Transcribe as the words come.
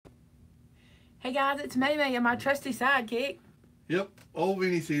Hey guys, it's Maymay and my trusty sidekick. Yep, old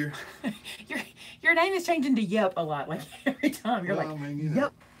Vinny's here. your your name is changing to Yep a lot. Like every time you're Well, like I mean,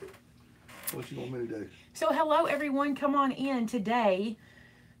 Yep. what you want me to do? So hello everyone, come on in today.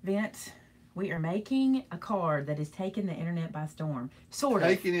 Vince, we are making a card that is taking the internet by storm. Sort of.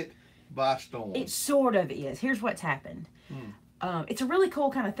 Taking it by storm. It sort of is. Here's what's happened. It's a really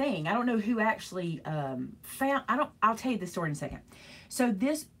cool kind of thing. I don't know who actually found. I'll tell you the story in a second. So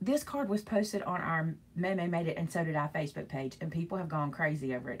this card was posted on our Maymay Made It, and so did our Facebook page, and people have gone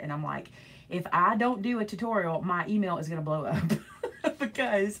crazy over it. And I'm like, if I don't do a tutorial, my email is gonna blow up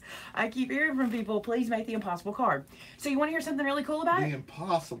because I keep hearing from people, please make the impossible card. So you want to hear something really cool about The it?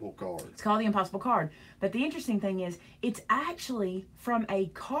 impossible card. It's called the impossible card. But the interesting thing is, it's actually from a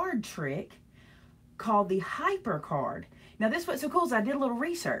card trick called the hyper card. Now this what's so cool is I did a little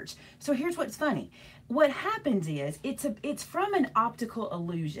research. So here's what's funny. What happens is it's from an optical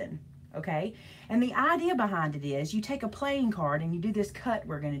illusion, okay? And the idea behind it is you take a playing card and you do this cut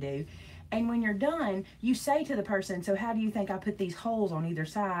we're going to do. And when you're done, you say to the person, so how do you think I put these holes on either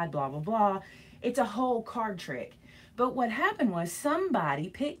side, blah, blah, blah. It's a whole card trick. But what happened was somebody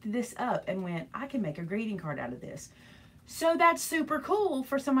picked this up and went, I can make a greeting card out of this. So that's super cool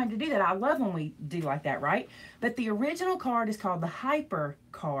for somebody to do that. I love when we do like that, right? But the original card is called the Hyper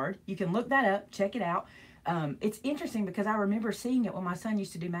card. You can look that up, check it out. It's interesting because I remember seeing it when my son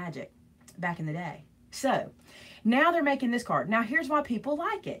used to do magic back in the day. So now they're making this card. Now here's why people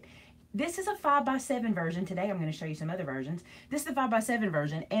like it. This is a 5x7 version. Today I'm going to show you some other versions. This is the 5x7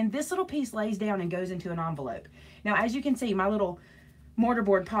 version, and this little piece lays down and goes into an envelope. Now as you can see, my little mortar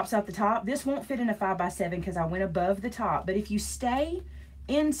board pops out the top. This won't fit in a 5x7 because I went above the top, but if you stay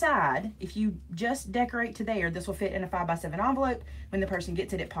inside, if you just decorate to there, this will fit in a 5x7 envelope. When the person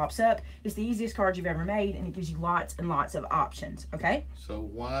gets it, it pops up. It's the easiest card you've ever made, and it gives you lots and lots of options, okay? So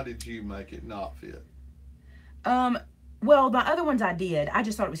why did you make it not fit? Well, my other ones I did. I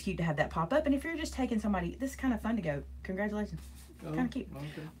just thought it was cute to have that pop up, and if you're just taking somebody, this is kind of fun to go, congratulations. Kind of cute.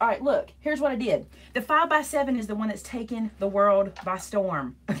 Okay. All right, look, here's what I did. The 5x7 is the one that's taking the world by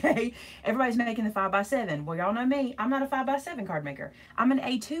storm, okay? Everybody's making the 5x7. Well, y'all know me. I'm not a 5x7 card maker. I'm an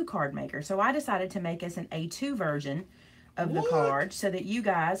A2 card maker. So I decided to make us an A2 version of the card so that you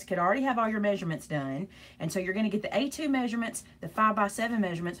guys could already have all your measurements done. And so you're going to get the A2 measurements, the 5x7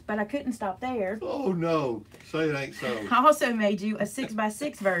 measurements, but I couldn't stop there. Oh, no. Say it ain't so. I also made you a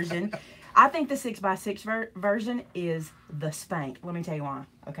 6x6 version. I think the 6x6 version is the spank. Let me tell you why,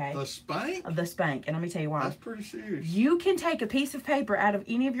 okay? The spank? The spank, and let me tell you why. That's pretty serious. You can take a piece of paper out of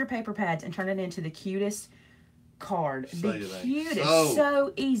any of your paper pads and turn it into the cutest card. Say the it cutest. ain't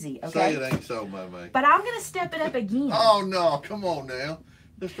So easy, Say okay? it ain't so, Maymay. But I'm going to step it up again. Oh, no. Come on now.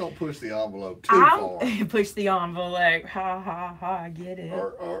 Just don't push the envelope too far. Push the envelope. Ha, ha, ha. I get it.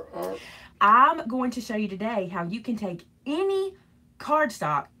 Arr. I'm going to show you today how you can take any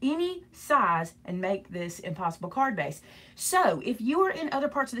cardstock, any size, and make this impossible card base. So if you are in other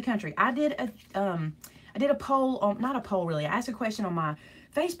parts of the country, I did a poll on, not a poll really, I asked a question on my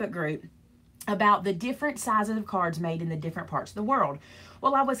Facebook group about the different sizes of cards made in the different parts of the world.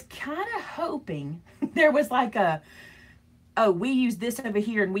 Well, I was kind of hoping there was like a, oh, we use this over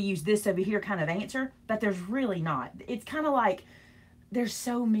here and we use this over here kind of answer, but there's really not. It's kind of like, there's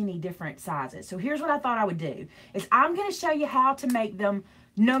so many different sizes. So here's what I thought I would do is I'm going to show you how to make them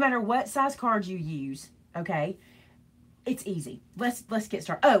no matter what size cards you use, okay? It's easy. Let's get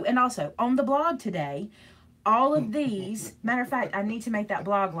started. Oh, and also on the blog today, all of these, matter of fact, I need to make that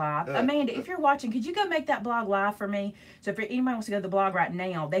blog live. Amanda, if you're watching, could you go make that blog live for me? So if anybody wants to go to the blog right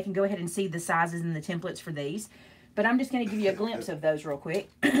now, they can go ahead and see the sizes and the templates for these. But I'm just going to give you a glimpse of those real quick.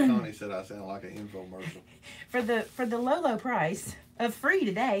 Tony said I sound like an infomercial. For the low price of free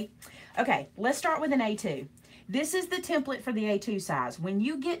today. Okay, let's start with an A2. This is the template for the A2 size. When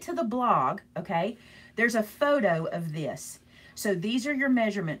you get to the blog, okay, there's a photo of this. So these are your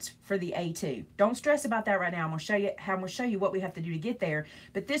measurements for the A2. Don't stress about that right now. I'm going to show you what we have to do to get there,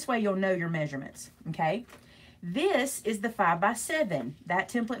 but this way you'll know your measurements, okay? This is the 5x7. That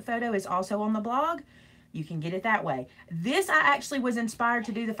template photo is also on the blog. You can get it that way. This, I actually was inspired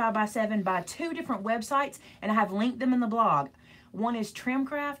to do the 5x7 by 2 different websites, and I have linked them in the blog. One is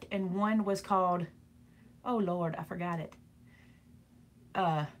Trimcraft, and one was called, oh Lord, I forgot it.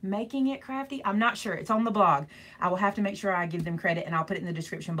 Making It Crafty. I'm not sure. It's on the blog. I will have to make sure I give them credit, and I'll put it in the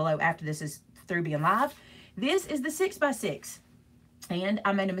description below after this is through being live. This is the 6x6. And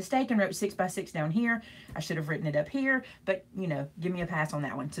I made a mistake and wrote 6x6 down here. I should have written it up here, but, you know, give me a pass on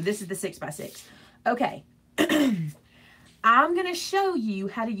that one. So this is the 6x6. Okay, I'm going to show you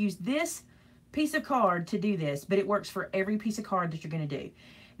how to use this piece of card to do this, but it works for every piece of card that you're going to do.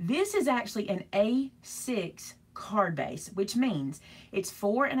 This is actually an A6 card base, which means it's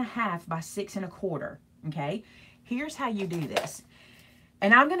 4.5 by 6.25. Okay, here's how you do this.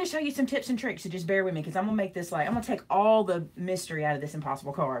 And I'm going to show you some tips and tricks, so just bear with me, because I'm going to make this I'm going to take all the mystery out of this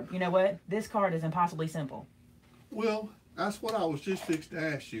impossible card. You know what? This card is impossibly simple. Well, that's what I was just fixing to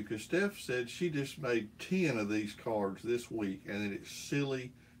ask you, because Steph said she just made 10 of these cards this week, and it's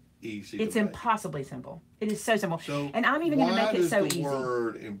silly easy It's to make. impossibly simple. It is so simple. So and I'm even going to make it so easy. Why does the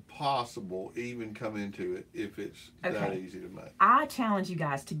word impossible even come into it if it's that easy to make? I challenge you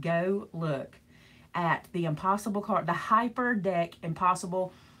guys to go look at the impossible card, the Hyper Deck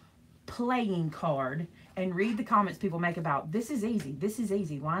Impossible playing card, and read the comments people make about, this is easy, this is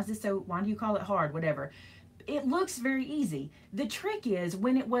easy, why is this so, why do you call it hard, whatever. It looks very easy. The trick is,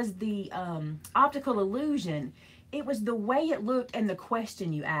 when it was the optical illusion, it was the way it looked and the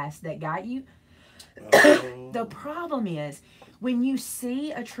question you asked that got you. The problem is, when you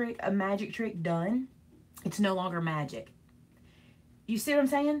see a trick, a magic trick done, it's no longer magic. You see what I'm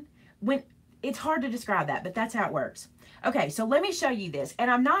saying? It's hard to describe that, but that's how it works. Okay, so let me show you this. And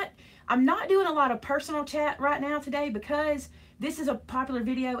I'm not doing a lot of personal chat right now today, because this is a popular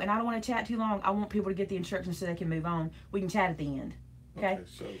video and I don't want to chat too long. I want people to get the instructions so they can move on. We can chat at the end. Okay?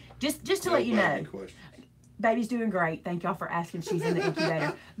 So just to let you know. Baby's doing great. Thank y'all for asking. She's in the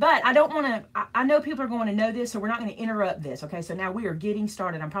incubator. But I don't want to, I know people are going to know this, so we're not going to interrupt this. Okay, so now we are getting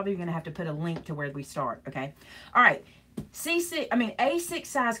started. I'm probably going to have to put a link to where we start. Okay? All right. A6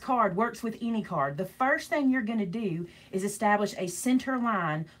 size card works with any card. The first thing you're going to do is establish a center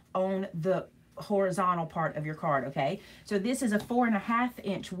line on the horizontal part of your card, okay? So this is a 4.5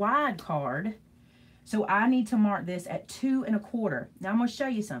 inch wide card. So I need to mark this at 2.25. Now I'm going to show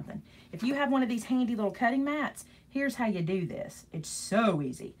you something. If you have one of these handy little cutting mats, here's how you do this. It's so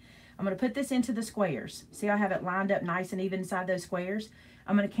easy. I'm going to put this into the squares. See how I have it lined up nice and even inside those squares?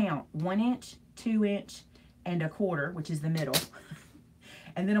 I'm going to count 1 inch, 2 inch, and 1/4, which is the middle.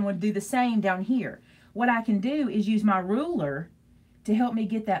 And then I'm going to do the same down here. What I can do is use my ruler to help me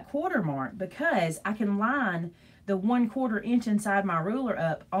get that quarter mark, because I can line the 1/4 inch inside my ruler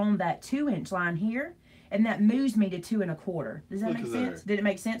up on that 2 inch line here, and that moves me to 2.25. Does that make sense? Did it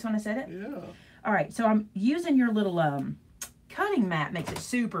make sense when I said it? Yeah. All right, so I'm using your little cutting mat, makes it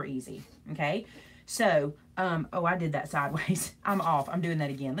super easy. Okay, so oh, I did that sideways. I'm off. I'm doing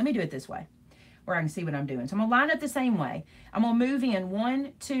that again. Let me do it this way, where I can see what I'm doing. So I'm going to line up the same way. I'm going to move in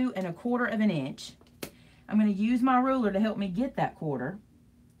 1, 2, and 1/4 inch. I'm going to use my ruler to help me get that quarter,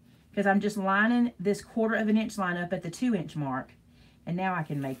 because I'm just lining this 1/4 inch line up at the 2 inch mark. And now I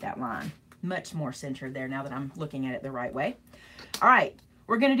can make that line much more centered there now that I'm looking at it the right way. All right,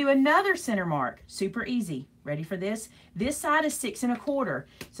 we're going to do another center mark. Super easy. Ready for this? This side is 6.25.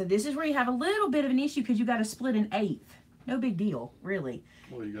 So this is where you have a little bit of an issue, because you got to split an 1/8. No big deal, really.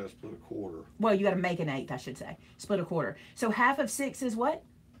 Well, you got to split 1/4. Well, you got to make an 1/8, I should say. Split 1/4. So half of 6 is what?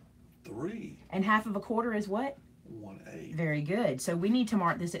 3. And half of 1/4 is what? 1/8. Very good. So we need to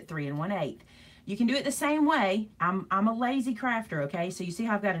mark this at 3 1/8. You can do it the same way. I'm a lazy crafter, okay? So you see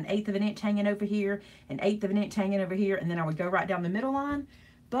how I've got an 1/8 inch hanging over here, an 1/8 inch hanging over here, and then I would go right down the middle line.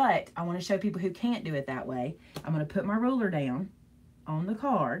 But I want to show people who can't do it that way. I'm going to put my ruler down on the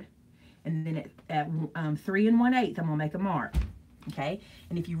card, and then at 3 1/8, I'm going to make a mark, okay?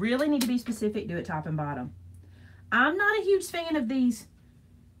 And if you really need to be specific, do it top and bottom. I'm not a huge fan of these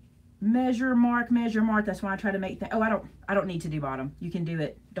measure mark. That's why I try to make that. Oh, I don't need to do bottom. You can do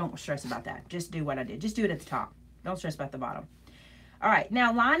it. Don't stress about that. Just do what I did. Just do it at the top. Don't stress about the bottom. All right,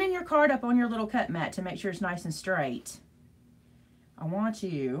 now lining your card up on your little cut mat to make sure it's nice and straight. I want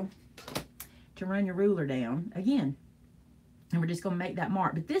you to run your ruler down again, and we're just going to make that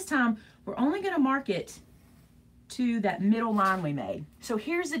mark. But this time, we're only going to mark it to that middle line we made. So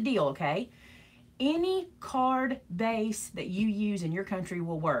here's the deal, okay? Any card base that you use in your country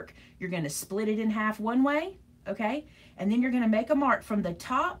will work. You're going to split it in half one way, okay? And then you're going to make a mark from the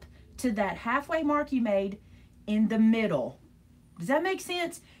top to that halfway mark you made in the middle. Does that make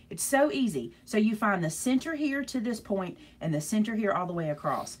sense? It's so easy. So you find the center here to this point and the center here all the way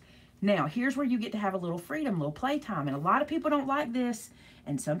across. Now, here's where you get to have a little freedom, a little playtime. And a lot of people don't like this,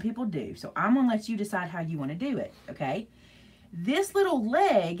 and some people do. So I'm going to let you decide how you want to do it, okay? This little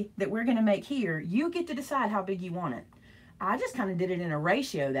leg that we're going to make here, you get to decide how big you want it. I just kind of did it in a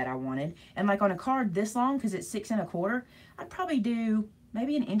ratio that I wanted. And like on a card this long, because it's 6 1/4, I'd probably do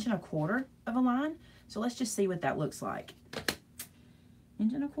maybe 1 1/4 inch of a line. So let's just see what that looks like. 1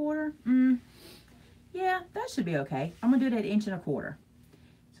 1/4 inch? Yeah, that should be okay. I'm going to do it at 1 1/4 inch.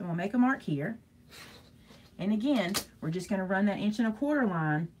 So I'm going to make a mark here. And again, we're just going to run that 1 1/4 inch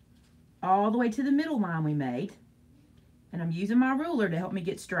line all the way to the middle line we made. And I'm using my ruler to help me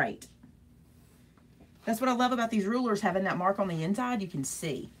get straight. That's what I love about these rulers, having that mark on the inside, you can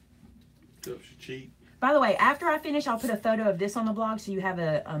see. Helps you cheat. By the way, after I finish, I'll put a photo of this on the blog so you have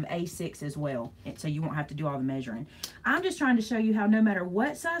a A6 as well, so you won't have to do all the measuring. I'm just trying to show you how no matter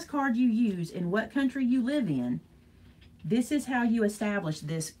what size card you use and what country you live in, this is how you establish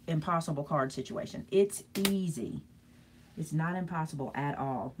this impossible card situation. It's easy. It's not impossible at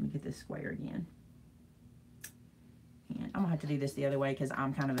all. Let me get this square again. And I'm going to have to do this the other way because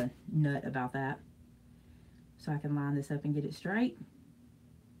I'm kind of a nut about that. So I can line this up and get it straight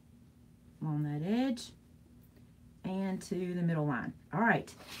along that edge and to the middle line. All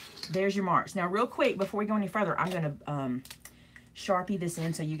right, there's your marks. Now real quick, before we go any further, I'm going to Sharpie this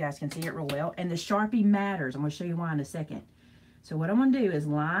in so you guys can see it real well. And the Sharpie matters. I'm going to show you why in a second. So what I'm going to do is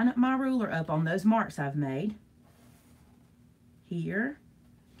line my ruler up on those marks I've made. Here,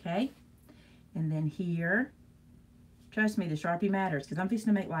 okay? And then here. Trust me, the Sharpie matters because I'm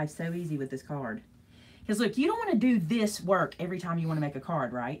fixing to make life so easy with this card. Because look, you don't want to do this work every time you want to make a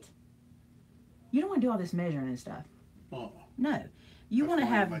card, right? You don't want to do all this measuring and stuff. No. You want to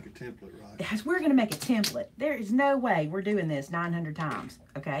have... make a template, right? That's, we're going to make a template. There is no way we're doing this 900 times,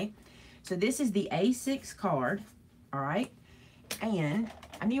 okay? So this is the A6 card, all right? And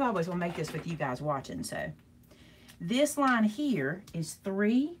I knew I was going to make this with you guys watching, so. This line here is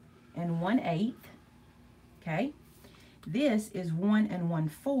 3 1/8, okay? This is 1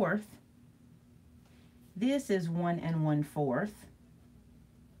 1/4. This is 1 1/4.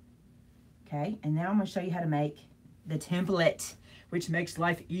 Okay, and now I'm going to show you how to make the template, which makes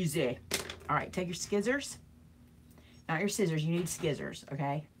life easy. All right, take your scissors. Not your scissors, you need scissors,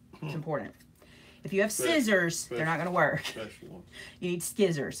 okay? It's important. If you have scissors, they're not going to work. You need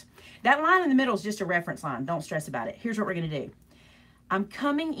scissors. That line in the middle is just a reference line. Don't stress about it. Here's what we're going to do. I'm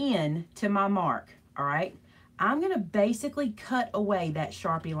coming in to my mark, all right? I'm going to basically cut away that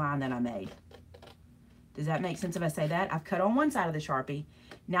Sharpie line that I made. Does that make sense if I say that? I've cut on one side of the Sharpie.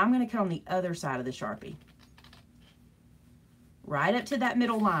 Now I'm going to cut on the other side of the Sharpie. Right up to that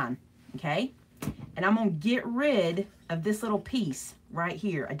middle line, okay? And I'm going to get rid of this little piece right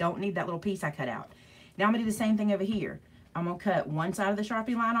here. I don't need that little piece I cut out. Now I'm going to do the same thing over here. I'm going to cut one side of the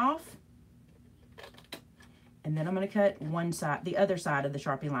Sharpie line off. And then I'm going to cut the other side of the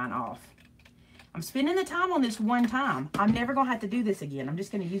Sharpie line off. I'm spending the time on this one time. I'm never going to have to do this again. I'm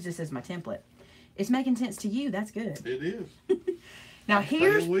just going to use this as my template. It's making sense to you. That's good. It is. Now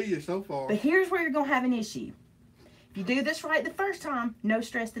here's, so far. But here's where you're going to have an issue. If you do this right the first time, no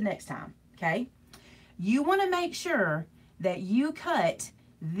stress the next time, okay? You want to make sure that you cut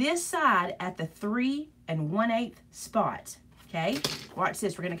this side at the 3 1/8 spot, okay? Watch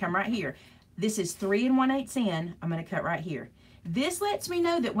this. We're going to come right here. This is 3 1/8 in. I'm going to cut right here. This lets me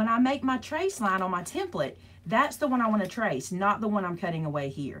know that when I make my trace line on my template, that's the one I want to trace, not the one I'm cutting away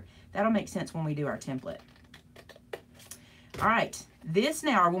here. That'll make sense when we do our template. All right, this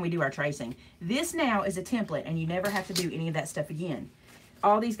now, or when we do our tracing, this now is a template, and you never have to do any of that stuff again.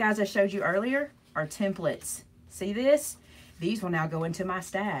 All these guys I showed you earlier are templates. See this? These will now go into my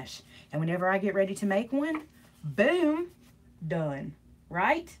stash. And whenever I get ready to make one, boom, done,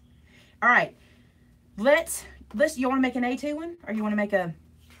 right? All right, you want to make an A2 one, or you want to make a,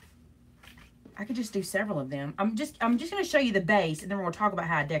 I could just do several of them. I'm just going to show you the base, and then we'll talk about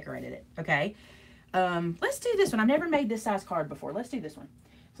how I decorated it, okay? Let's do this one. I've never made this size card before. Let's do this one.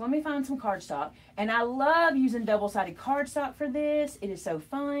 So let me find some cardstock. And I love using double-sided cardstock for this. It is so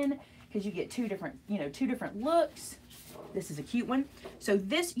fun because you get two different looks. This is a cute one. So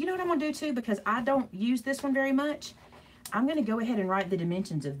this, you know what I'm going to do too, because I don't use this one very much. I'm going to go ahead and write the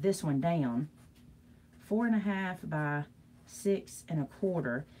dimensions of this one down. 4.5 by 6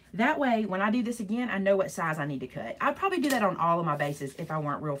 1/4. That way, when I do this again, I know what size I need to cut. I'd probably do that on all of my bases if I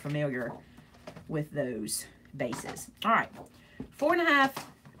weren't real familiar with those bases. All right, 4.5,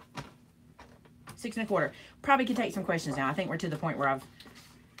 6 1/4. Probably could take some questions now. I think we're to the point where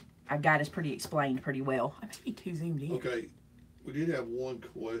I've got us explained pretty well. I may be too zoomed in. Okay, we did have one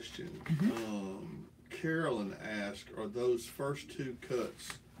question. Carolyn asked, are those first two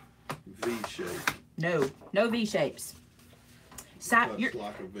cuts V-shaped? No V-shapes. You're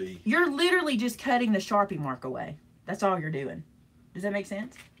like a V. You're literally just cutting the Sharpie mark away. That's all you're doing. Does that make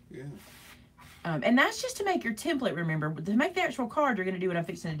sense? Yeah. And that's just to make your template, remember. But to make the actual card, you're going to do what I'm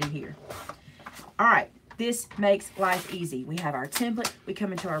fixing to do here. All right. This makes life easy. We have our template. We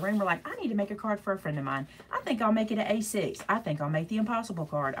come into our room. We're like, I need to make a card for a friend of mine. I think I'll make it an A6. I think I'll make the impossible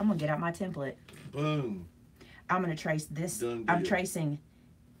card. I'm going to get out my template. Boom. I'm going to trace this. I'm tracing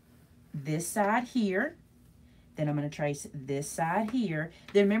this side here. Then I'm going to trace this side here.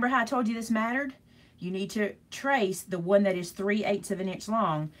 Then remember how I told you this mattered? you need to trace the one that is 3/8 of an inch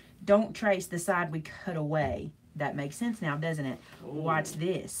long. Don't trace the side we cut away. That makes sense now, doesn't it? Oh. Watch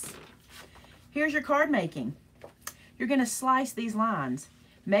this. Here's your card making. You're going to slice these lines.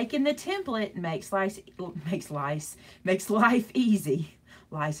 Making the template makes life easy.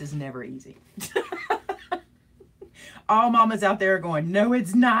 Lice is never easy. All mamas out there are going, no,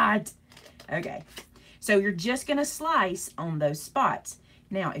 it's not. Okay. So you're just going to slice on those spots.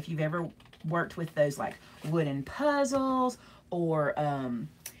 Now, if you've ever worked with those like wooden puzzles or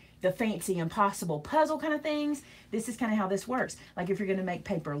the fancy impossible puzzle kind of things, this is kind of how this works. Like if you're going to make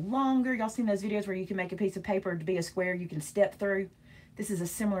paper longer, y'all seen those videos where you can make a piece of paper to be a square you can step through? This is a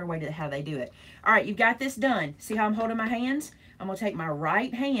similar way to how they do it. All right, you've got this done. See how I'm holding my hands? I'm going to take my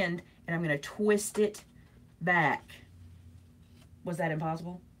right hand and I'm going to twist it back. Was that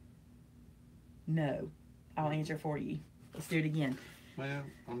impossible? No. I'll answer for you. Let's do it again. Man,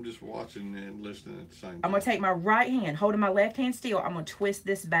 I'm just watching and listening at the same time. I'm going to take my right hand, holding my left hand still. I'm going to twist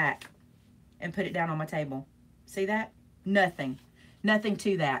this back and put it down on my table. See that? Nothing. Nothing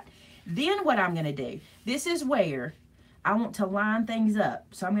to that. Then what I'm going to do, this is where I want to line things up.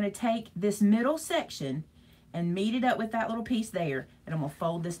 So I'm going to take this middle section and meet it up with that little piece there, and I'm going to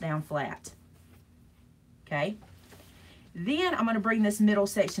fold this down flat. Okay? Then I'm going to bring this middle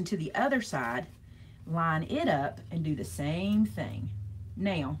section to the other side, line it up, and do the same thing.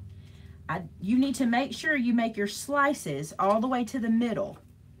 Now, you need to make sure you make your slices all the way to the middle,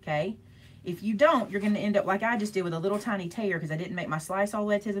 okay? If you don't, you're going to end up like I just did with a little tiny tear because I didn't make my slice all the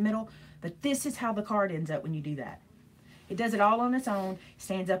way to the middle, but this is how the card ends up when you do that. It does it all on its own,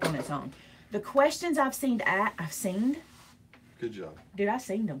 stands up on its own. The questions I've seen. Good job. Dude, I've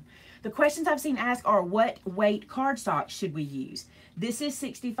seen them. The questions I've seen asked are, what weight cardstock should we use? This is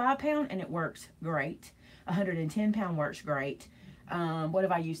 65 pound and it works great. 110 pound works great. What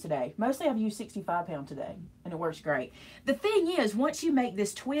have I used today? Mostly I've used 65 pound today and it works great. The thing is, once you make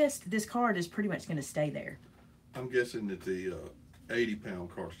this twist, this card is pretty much going to stay there. I'm guessing that the 80-pound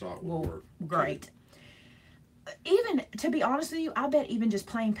cardstock will work. Great. Even, to be honest with you, I bet even just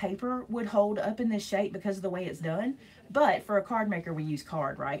plain paper would hold up in this shape because of the way it's done. But for a card maker, we use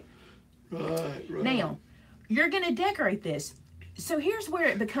card, right? Right. Now, you're going to decorate this. So here's where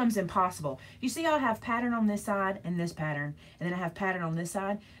it becomes impossible. You see I have pattern on this side and this pattern, and then I have pattern on this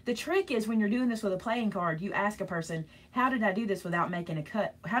side. The trick is when you're doing this with a playing card, you ask a person, how did I do this without making a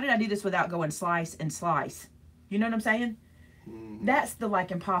cut? How did I do this without going slice and slice? You know what I'm saying? Mm-hmm. That's the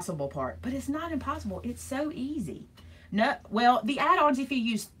like impossible part. But it's not impossible. It's so easy. No, well, the add-ons if you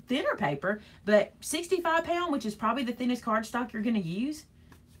use thinner paper, but 65 pound, which is probably the thinnest cardstock you're going to use,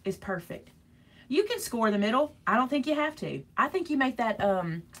 is perfect. You can score the middle. I don't think you have to. I think you make that,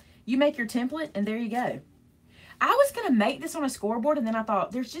 you make your template and there you go. I was going to make this on a scoreboard and then I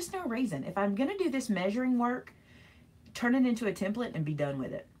thought, there's just no reason. If I'm going to do this measuring work, turn it into a template and be done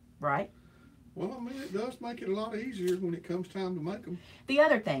with it, right? Well, I mean, it does make it a lot easier when it comes time to make them. The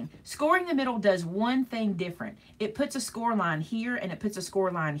other thing, scoring the middle does one thing different. It puts a score line here and it puts a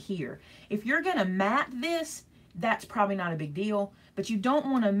score line here. If you're going to mat this, that's probably not a big deal, but you don't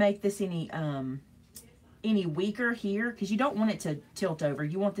want to make this any weaker here because you don't want it to tilt over.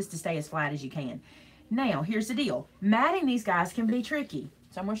 You want this to stay as flat as you can. Now, here's the deal. Matting these guys can be tricky,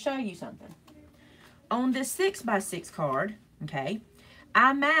 so I'm going to show you something. On this 6x6 card, okay,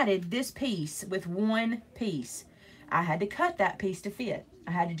 I matted this piece with one piece. I had to cut that piece to fit.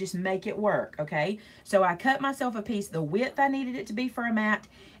 I had to just make it work, okay? So I cut myself a piece, the width I needed it to be for a mat,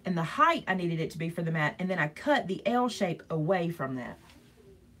 and the height I needed it to be for the mat, and then I cut the L shape away from that.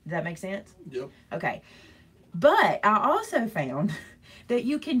 Does that make sense? Yep. Okay. But I also found that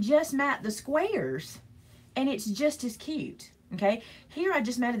you can just mat the squares, and it's just as cute, okay? Here I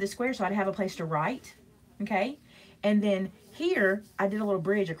just matted the square so I'd have a place to write, okay? And then here, I did a little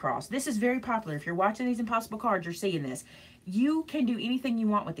bridge across. This is very popular. If you're watching these impossible cards, you're seeing this. You can do anything you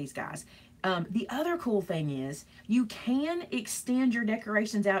want with these guys. The other cool thing is you can extend your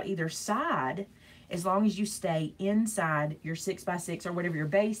decorations out either side as long as you stay inside your 6x6 or whatever your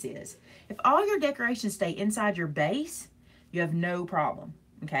base is. If all your decorations stay inside your base, you have no problem,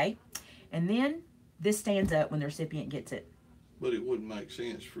 okay? And then this stands up when the recipient gets it. But it wouldn't make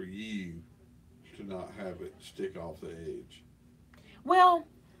sense for you to not have it stick off the edge. Well,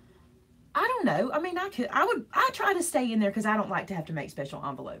 I don't know. I mean, I try to stay in there because I don't like to have to make special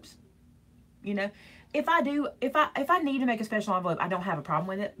envelopes. You know, if I need to make a special envelope, I don't have a problem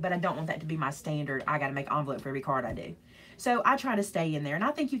with it, but I don't want that to be my standard. I got to make an envelope for every card I do. So I try to stay in there, and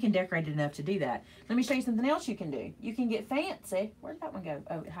I think you can decorate it enough to do that. Let me show you something else you can do. You can get fancy. Where'd that one go?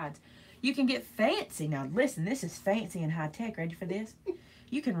 Oh, it hides. You can get fancy. Now, listen, this is fancy and high tech. Ready for this?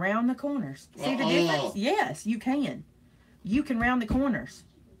 You can round the corners. See the difference? Yes, you can. You can round the corners.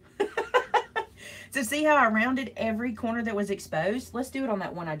 So see how I rounded every corner that was exposed? Let's do it on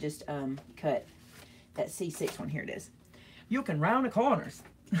that one I just cut. That C6 one. Here it is. You can round the corners.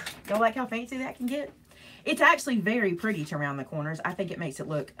 Don't like how fancy that can get? It's actually very pretty to round the corners. I think it makes it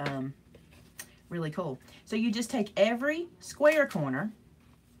look really cool. So you just take every square corner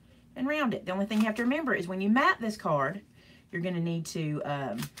and round it. The only thing you have to remember is when you mat this card, you're going to need to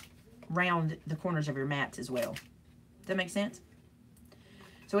round the corners of your mats as well. Does that make sense?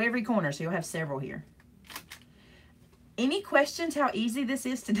 So every corner, so you'll have several here. Any questions how easy this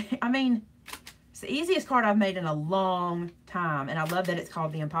is to do? I mean, it's the easiest card I've made in a long time, and I love that it's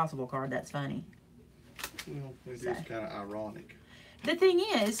called the Impossible card. That's funny. Well, it is kind of ironic. The thing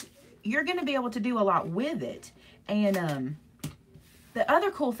is, you're going to be able to do a lot with it. And the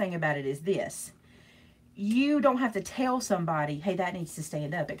other cool thing about it is this. You don't have to tell somebody, hey, that needs to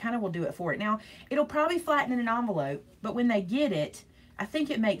stand up. It kind of will do it for it. Now, it'll probably flatten in an envelope, but when they get it, I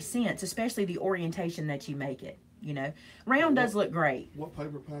think it makes sense, especially the orientation that you make it, you know. Round does look great. What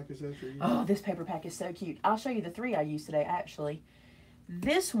paper pack is that you're using? Oh, this paper pack is so cute. I'll show you the 3 I used today, actually.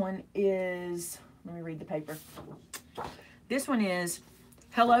 This one is, let me read the paper. This one is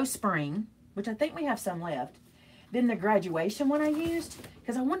Hello Spring, which I think we have some left. Then the graduation one I used,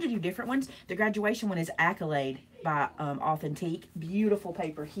 because I wanted to do different ones. The graduation one is Accolade by Authentique. Beautiful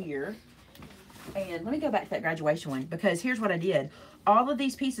paper here. And let me go back to that graduation one, because here's what I did. All of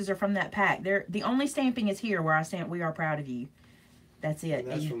these pieces are from that pack. The only stamping is here where I stamp "We are proud of you." That's it.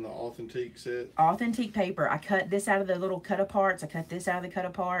 And that's from the Authentique set? Authentique paper. I cut this out of the little cut-aparts. I cut this out of the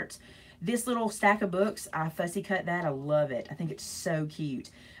cut-aparts. This little stack of books, I fussy cut that. I love it. I think it's so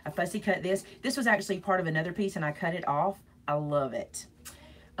cute. I fussy cut this. This was actually part of another piece, and I cut it off. I love it.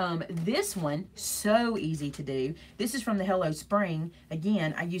 This one, so easy to do. This is from the Hello Spring.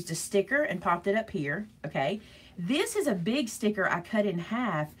 Again, I used a sticker and popped it up here, okay? This is a big sticker I cut in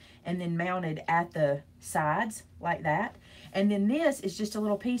half and then mounted at the sides like that. And then this is just a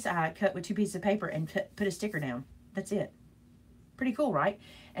little piece I cut with 2 pieces of paper and put a sticker down. That's it. Pretty cool, right?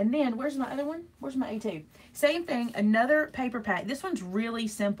 And then, where's my other one? Where's my A2? Same thing, another paper pack. This one's really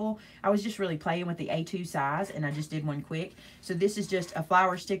simple. I was just really playing with the A2 size, and I just did one quick. So this is just a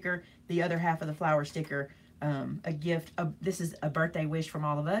flower sticker. The other half of the flower sticker, a gift. This is a birthday wish from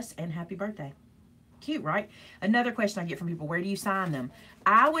all of us, and happy birthday. Cute, right? Another question I get from people, where do you sign them?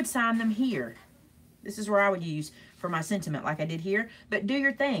 I would sign them here. This is where I would use for my sentiment, like I did here. But do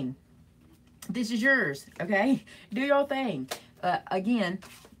your thing. This is yours, okay? Do your thing. Again,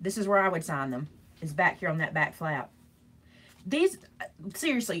 this is where I would sign them. Is back here on that back flap. These,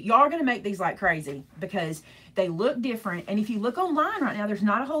 seriously, y'all are going to make these like crazy because they look different. And if you look online right now, there's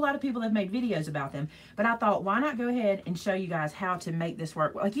not a whole lot of people that have made videos about them. But I thought, why not go ahead and show you guys how to make this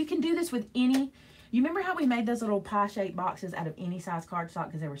work? Like, you can do this with any... You remember how we made those little pie-shaped boxes out of any size cardstock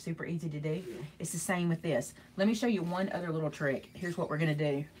because they were super easy to do? It's the same with this. Let me show you one other little trick. Here's what we're going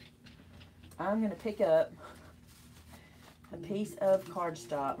to do. I'm going to pick up a piece of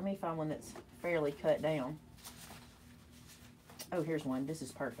cardstock. Let me find one that's fairly cut down. Oh, here's one. This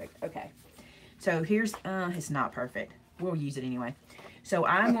is perfect. Okay. So here's, it's not perfect. We'll use it anyway. So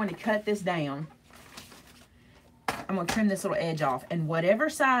I'm going to cut this down. I'm going to trim this little edge off. And whatever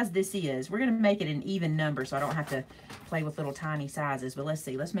size this is, we're going to make it an even number so I don't have to play with little tiny sizes. But let's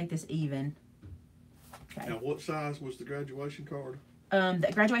see. Let's make this even. Okay. Now, what size was the graduation card?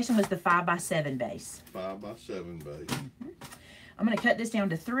 The graduation was the 5x7 base. 5x7 base. Mm-hmm. I'm going to cut this down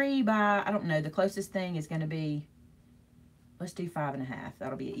to 3 by, I don't know, the closest thing is going to be, let's do 5.5.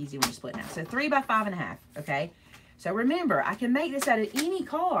 That'll be an easy one to split now. So 3 by 5.5, okay? So remember, I can make this out of any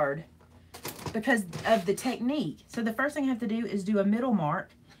card because of the technique. So the first thing I have to do is do a middle mark.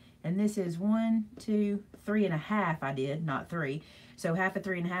 And this is 1, 2, 3.5 I did, not 3. So half of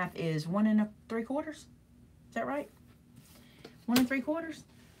 3.5 is 1 3/4. Is that right? 1 3/4?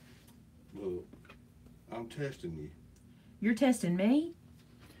 Look, I'm testing you. You're testing me?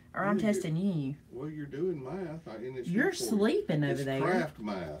 Or I'm testing you? Well, you're doing math. And it's you're sleeping over there. It's craft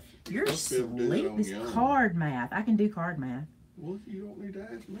math. You're sleeping. It's card math. I can do card math. Well, you don't need to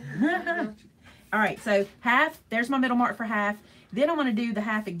ask me. All right, so half. There's my middle mark for half. Then I'm going to do the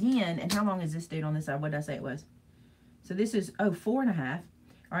half again. And how long is this dude on this side? What did I say it was? So this is, 4.5.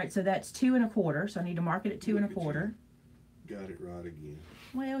 All right, so that's 2 1/4. So I need to mark it at 2 1/4. Got it right again.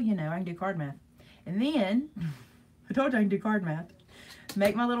 Well, you know, I can do card math. And then, I told you I can do card math.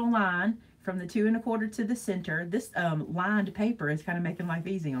 Make my little line from the 2 1/4 to the center. This lined paper is kind of making life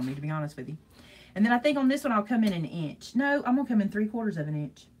easy on me, to be honest with you. And then I think on this one I'll come in 1 inch. No, I'm going to come in 3/4 of an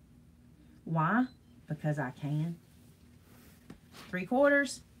inch. Why? Because I can.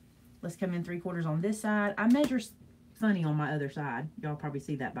 3/4. Let's come in 3/4 on this side. I measure funny on my other side. Y'all probably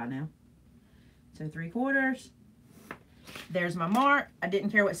see that by now. So 3/4. There's my mark. I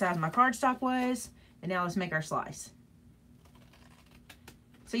didn't care what size my cardstock was. And now let's make our slice.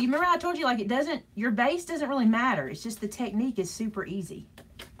 So you remember I told you, like, it doesn't, your base doesn't really matter. It's just the technique is super easy.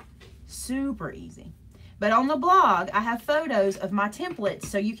 Super easy. But on the blog, I have photos of my templates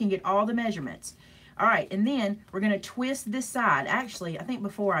so you can get all the measurements. All right, and then we're going to twist this side. Actually, I think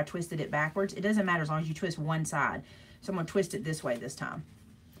before I twisted it backwards. It doesn't matter as long as you twist one side. So I'm going to twist it this way this time.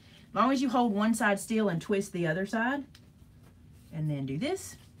 As long as you hold one side still and twist the other side. And then do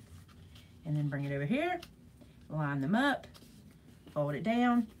this. And then bring it over here. Line them up. Fold it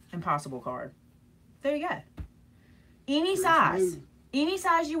down. Impossible card. There you go. Any size. Any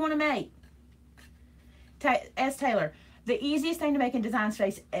size you want to make. S. Taylor, the easiest thing to make in Design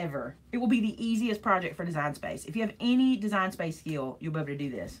Space ever. It will be the easiest project for Design Space. If you have any Design Space skill, you'll be able to do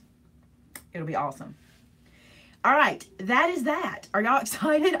this. It'll be awesome. All right, that is that. Are y'all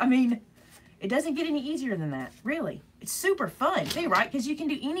excited? I mean, it doesn't get any easier than that, really. It's super fun too, right? Because you can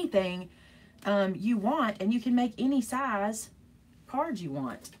do anything you want, and you can make any size cards you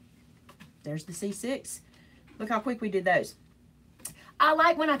want. There's the C6. Look how quick we did those. I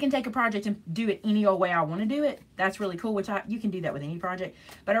like when I can take a project and do it any old way I want to do it. That's really cool, which you can do that with any project.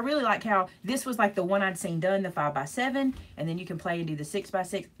 But I really like how this was like the one I'd seen done, the 5x7, and then you can play and do the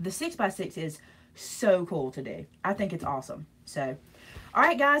 6x6. The 6x6 is so cool to do. I think it's awesome. So, all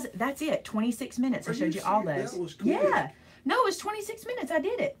right, guys, that's it. 26 minutes. I showed you all those. That was quick. Yeah. No, it was 26 minutes. I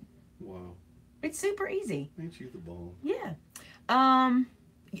did it. Wow. It's super easy. Ain't you the ball? Yeah.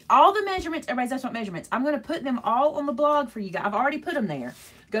 All the measurements, everybody's asked about measurements. I'm going to put them all on the blog for you guys. I've already put them there.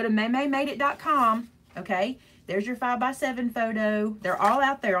 Go to maymaymadeit.com, okay? There's your 5x7 photo. They're all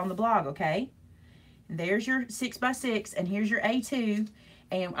out there on the blog, okay? And there's your 6x6, and here's your A2.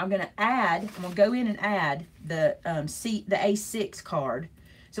 And I'm going to go in and add the the A6 card.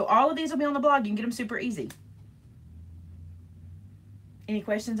 So all of these will be on the blog. You can get them super easy. Any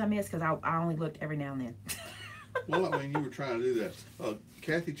questions I missed? Because I only looked every now and then. Well, I mean, you were trying to do that.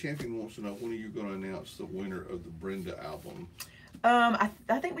 Kathy Champion wants to know, when are you going to announce the winner of the Brenda album? I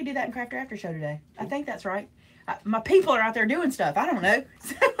think we do that in Crafter After Show today. I think that's right. My people are out there doing stuff. I don't know.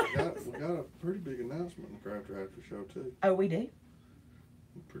 we got a pretty big announcement in the Crafter After Show, too. Oh, we do?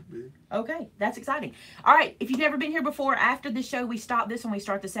 Pretty big. Okay, that's exciting. All right, if you've never been here before, after the show, we stop this and we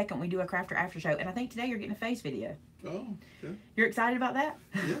start the second. We do a Crafter After Show. And I think today you're getting a face video. Oh, okay. You're excited about that?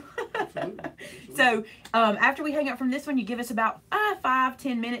 Yeah, absolutely. So, after we hang up from this one, you give us about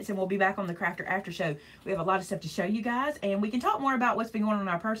 5-10 minutes and we'll be back on the Crafter After Show. We have a lot of stuff to show you guys, and we can talk more about what's been going on in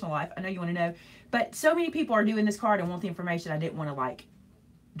our personal life. I know you want to know, but so many people are doing this card and want the information. I didn't want to, like,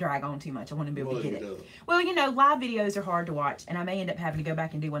 drag on too much. I want to be able to get it. Well, you know, live videos are hard to watch, and I may end up having to go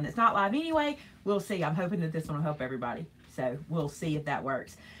back and do one that's not live anyway. We'll see. I'm hoping that this one will help everybody. So we'll see if that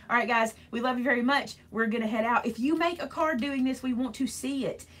works. All right, guys, we love you very much. We're going to head out. If you make a card doing this, we want to see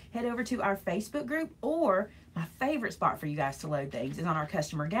it. Head over to our Facebook group, or my favorite spot for you guys to load things is on our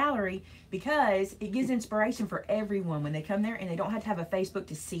customer gallery, because it gives inspiration for everyone when they come there and they don't have to have a Facebook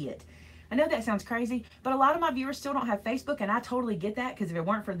to see it. I know that sounds crazy, but a lot of my viewers still don't have Facebook, and I totally get that, because if it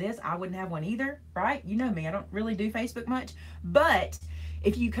weren't for this, I wouldn't have one either, right? You know me, I don't really do Facebook much. But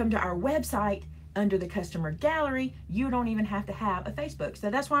if you come to our website under the customer gallery, you don't even have to have a Facebook. So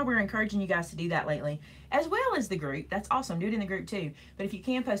that's why we're encouraging you guys to do that lately, as well as the group. That's awesome. Do it in the group too. But if you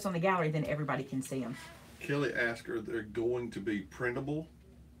can post on the gallery, then everybody can see them. Kelly asked her, they're going to be printable?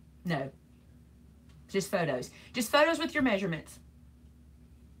 No. Just photos. Just photos with your measurements.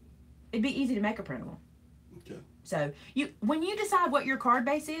 It'd be easy to make a printable. Okay. So when you decide what your card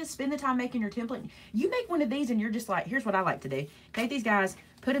base is, spend the time making your template. You make one of these and you're just like, here's what I like to do. Take these guys,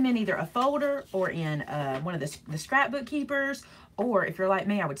 put them in either a folder or in one of the scrapbook keepers, or if you're like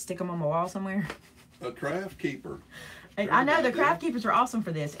me, I would stick them on my wall somewhere. A craft keeper. And I know the craft keepers are awesome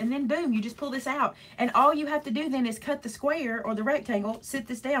for this. And then boom, you just pull this out. And all you have to do then is cut the square or the rectangle, sit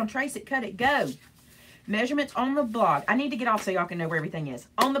this down, trace it, cut it, go. Measurements on the blog. I need to get off so y'all can know where everything is.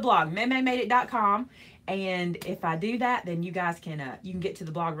 On the blog, maymaymadeit.com. And if I do that, then you guys can you can get to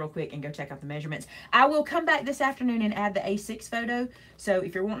the blog real quick and go check out the measurements. I will come back this afternoon and add the A6 photo. So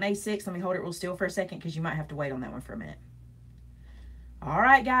if you're wanting A6, let me hold it real still for a second, because you might have to wait on that one for a minute. All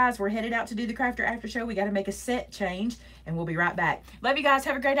right, guys, we're headed out to do the Crafter After Show. We got to make a set change, and we'll be right back. Love you guys.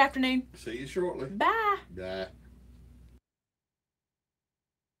 Have a great afternoon. See you shortly. Bye. Bye.